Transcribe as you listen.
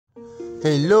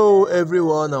Hello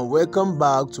everyone and welcome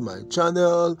back to my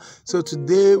channel. So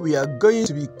today we are going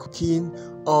to be cooking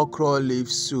okra leaf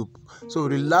soup. So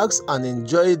relax and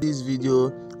enjoy this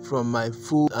video from my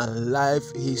food and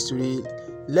life history.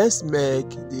 Let's make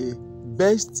the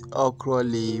best okra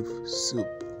leaf soup.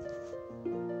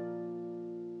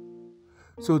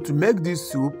 So to make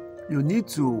this soup, you need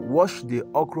to wash the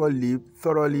okra leaf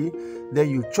thoroughly, then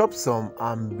you chop some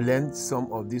and blend some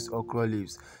of these okra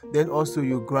leaves. Then also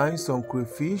you grind some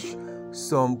crayfish,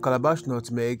 some calabash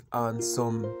nutmeg and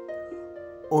some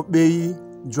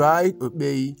dried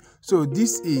obey. So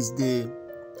this is the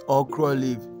okra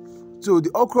leaf. So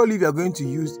the okra leaf you are going to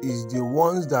use is the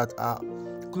ones that are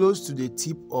close to the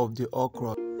tip of the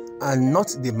okra and not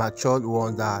the matured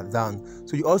ones that are down.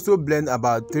 So you also blend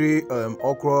about 3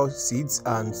 okra seeds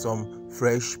and some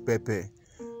fresh pepper.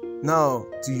 Now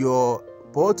to your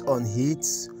pot on heat,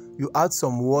 you add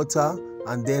some water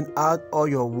and then add all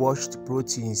your washed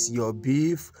proteins, your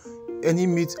beef, any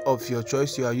meat of your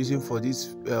choice you are using for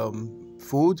this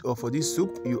food or for this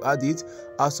soup. You add it,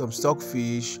 add some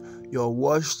stockfish, your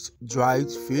washed dried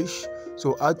fish.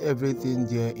 So add everything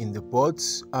there in the pot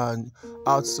and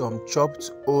add some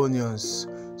chopped onions.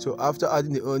 So after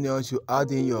adding the onions, you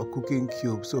add in your cooking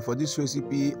cubes. So for this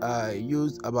recipe I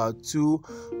used about 2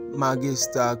 Maggi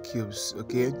star cubes.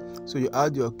 Okay, so you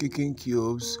add your cooking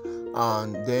cubes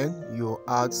and then you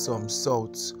add some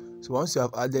salt. So once you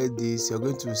have added this, you're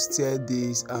going to stir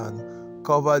this and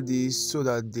cover this so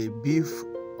that the beef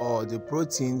or the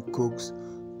protein cooks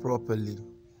properly.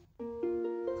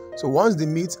 So once the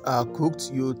meats are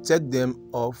cooked, you take them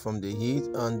off from the heat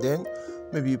and then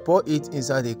maybe pour it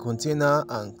inside a container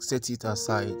and set it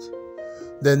aside.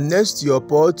 Then next to your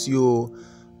pot, you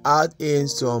add in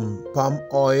some palm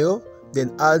oil,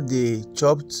 then add the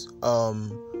chopped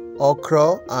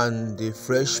okra and the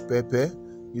fresh pepper.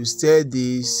 You stir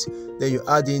this, then you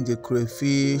add in the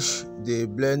crayfish, the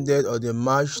blended or the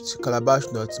mashed calabash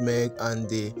nutmeg and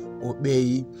the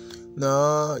obey.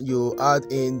 Now you add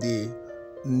in the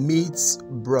meat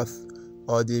broth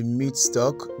or the meat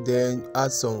stock, then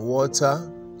add some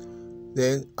water,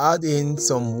 then add in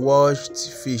some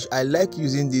washed fish. I like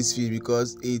using this fish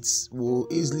because it will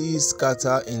easily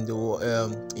scatter in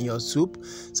the in your soup,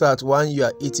 so that when you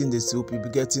are eating the soup you'll be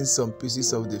getting some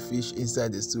pieces of the fish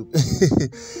inside the soup.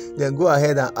 Then go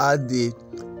ahead and add the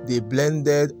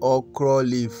blended okra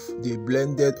leaf.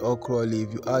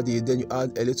 You add it, then you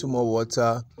add a little more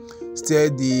water, stir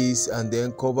this and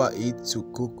then cover it to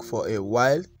cook for a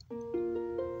while.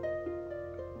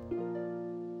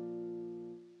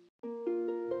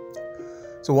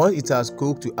 So once it has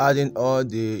cooked, you add in all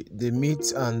the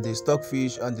meat and the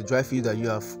stockfish and the dry fish that you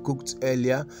have cooked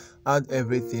earlier. Add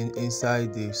everything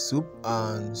inside the soup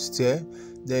and stir.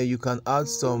 Then you can add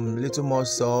some little more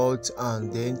salt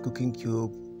and then cooking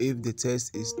cube if the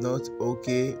taste is not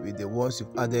okay with the ones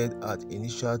you've added at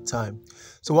initial time.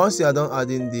 So once you are done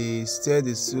adding stir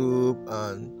the soup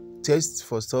and taste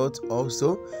for salt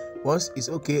also. Once it's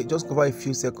okay, just cover a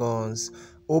few seconds,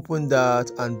 open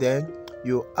that and then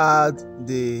you add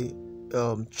the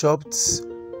chopped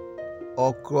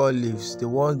okra leaves, the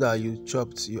ones that you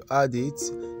chopped. You add it,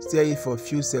 stir it for a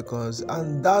few seconds,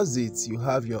 and that's it. You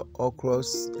have your okra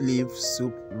leaf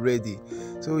soup ready.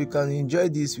 So you can enjoy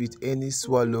this with any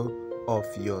swallow of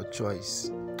your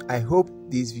choice. I hope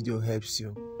this video helps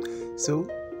you. So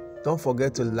don't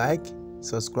forget to like,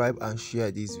 subscribe and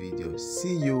share this video.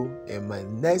 See you in my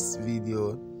next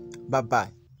video. Bye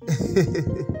bye.